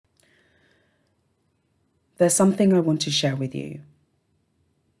There's something I want to share with you.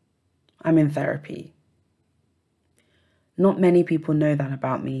 I'm in therapy. Not many people know that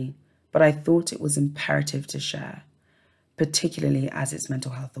about me, but I thought it was imperative to share, particularly as it's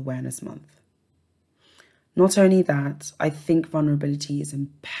Mental Health Awareness Month. Not only that, I think vulnerability is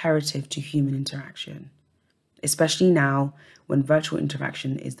imperative to human interaction, especially now when virtual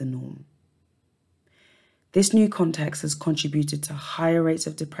interaction is the norm. This new context has contributed to higher rates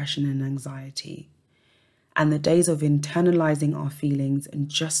of depression and anxiety, and the days of internalizing our feelings and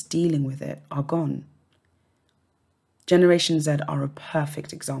just dealing with it are gone. Generation Z are a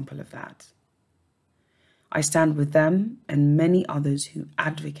perfect example of that. I stand with them and many others who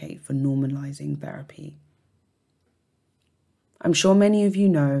advocate for normalizing therapy. I'm sure many of you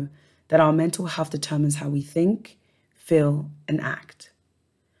know that our mental health determines how we think, feel, and act.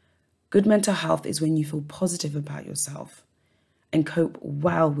 Good mental health is when you feel positive about yourself and cope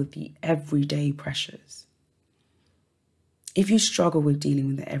well with the everyday pressures. If you struggle with dealing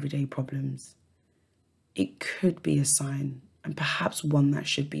with the everyday problems, it could be a sign, and perhaps one that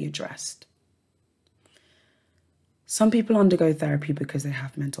should be addressed. Some people undergo therapy because they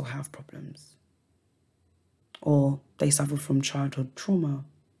have mental health problems, or they suffer from childhood trauma,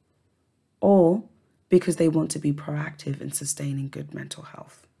 or because they want to be proactive in sustaining good mental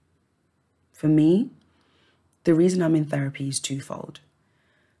health. For me, the reason I'm in therapy is twofold.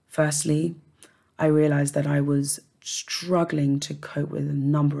 Firstly, I realized that I was struggling to cope with a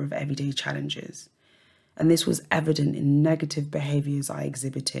number of everyday challenges, and this was evident in negative behaviors I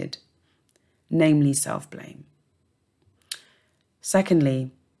exhibited, namely self-blame.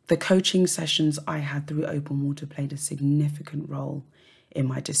 Secondly, the coaching sessions I had through Open Water played a significant role in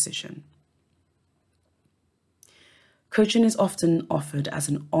my decision. Coaching is often offered as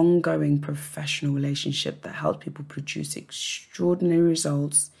an ongoing professional relationship that helps people produce extraordinary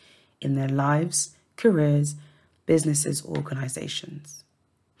results in their lives, careers, businesses, organizations.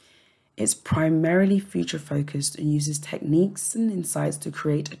 It's primarily future-focused and uses techniques and insights to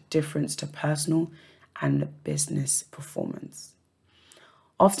create a difference to personal and business performance.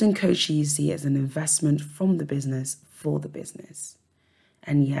 Often coaches see it as an investment from the business for the business.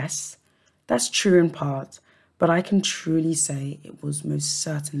 And yes, that's true in part, but I can truly say it was most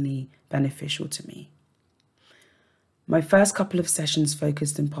certainly beneficial to me. My first couple of sessions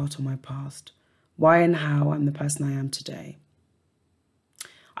focused in part on my past, why and how I'm the person I am today.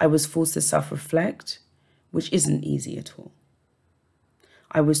 I was forced to self-reflect, which isn't easy at all.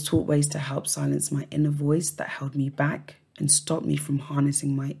 I was taught ways to help silence my inner voice that held me back and stopped me from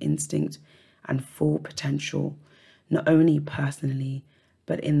harnessing my instinct and full potential, not only personally,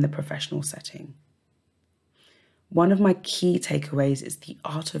 but in the professional setting. One of my key takeaways is the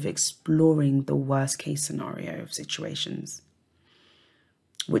art of exploring the worst case scenario of situations,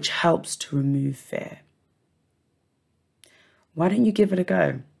 which helps to remove fear. Why don't you give it a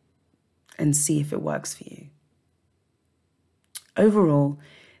go and see if it works for you? Overall,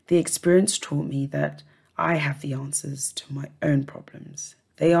 the experience taught me that I have the answers to my own problems.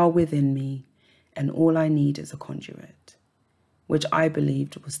 They are within me, and all I need is a conduit, which I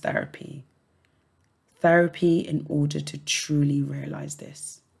believed was therapy. Therapy in order to truly realize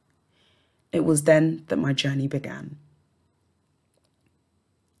this. It was then that my journey began.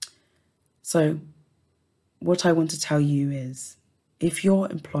 So, what I want to tell you is, if your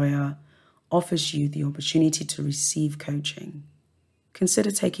employer offers you the opportunity to receive coaching,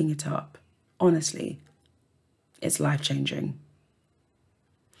 consider taking it up. Honestly, it's life-changing.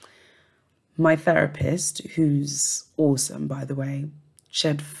 My therapist, who's awesome, by the way,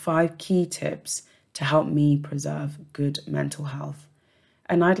 shared 5 key tips to help me preserve good mental health,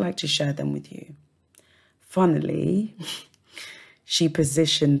 and I'd like to share them with you. Funnily, she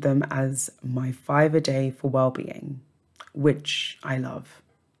positioned them as my 5 a day for well-being, which I love.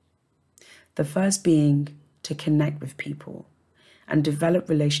 The first being to connect with people and develop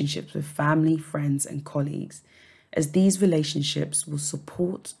relationships with family, friends, and colleagues, as these relationships will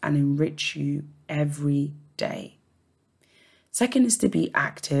support and enrich you every day. Second is to be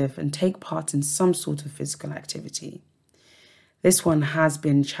active and take part in some sort of physical activity. This one has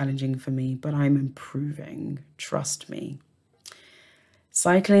been challenging for me, but I'm improving, trust me.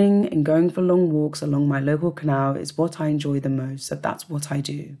 Cycling and going for long walks along my local canal is what I enjoy the most, so that's what I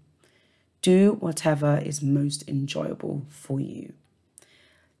do. Do whatever is most enjoyable for you.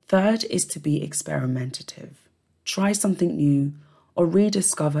 Third is to be experimentative. Try something new or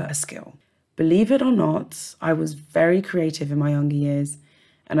rediscover a skill. Believe it or not, I was very creative in my younger years,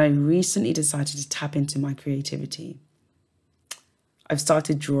 and I recently decided to tap into my creativity. I've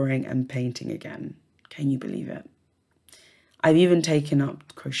started drawing and painting again. Can you believe it? I've even taken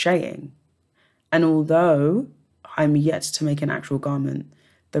up crocheting. And although I'm yet to make an actual garment,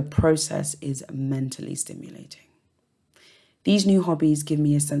 the process is mentally stimulating. These new hobbies give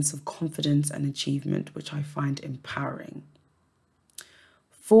me a sense of confidence and achievement, which I find empowering.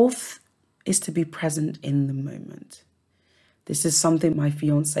 Fourth is to be present in the moment. This is something my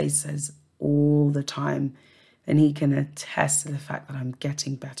fiance says all the time, and he can attest to the fact that I'm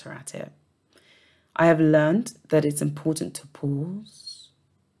getting better at it. I have learned that it's important to pause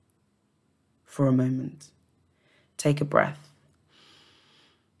for a moment, take a breath,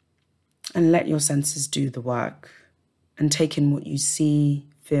 and let your senses do the work, and take in what you see,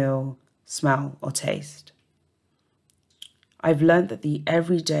 feel, smell, or taste. I've learned that the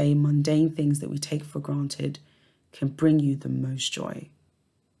everyday, mundane things that we take for granted can bring you the most joy.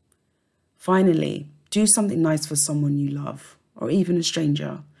 Finally, do something nice for someone you love, or even a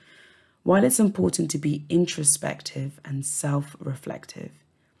stranger. While it's important to be introspective and self-reflective,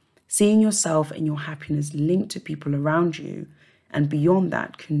 seeing yourself and your happiness linked to people around you and beyond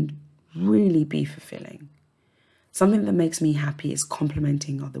that can really be fulfilling. Something that makes me happy is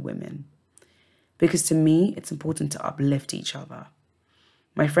complimenting other women, because to me, it's important to uplift each other.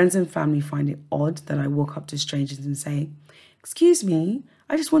 My friends and family find it odd that I walk up to strangers and say, "Excuse me,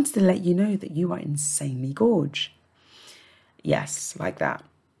 I just wanted to let you know that you are insanely gorge." Yes, like that.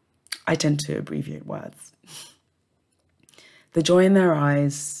 I tend to abbreviate words. The joy in their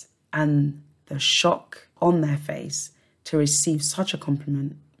eyes and the shock on their face to receive such a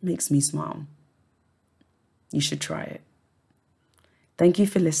compliment makes me smile. You should try it. Thank you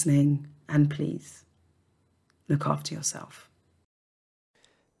for listening, and please look after yourself.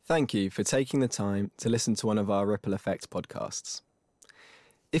 Thank you for taking the time to listen to one of our Ripple Effect podcasts.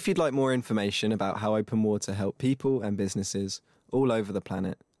 If you'd like more information about how Open Water help people and businesses all over the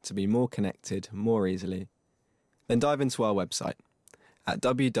planet to be more connected more easily, then dive into our website at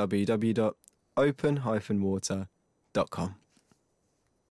www.open-water.com.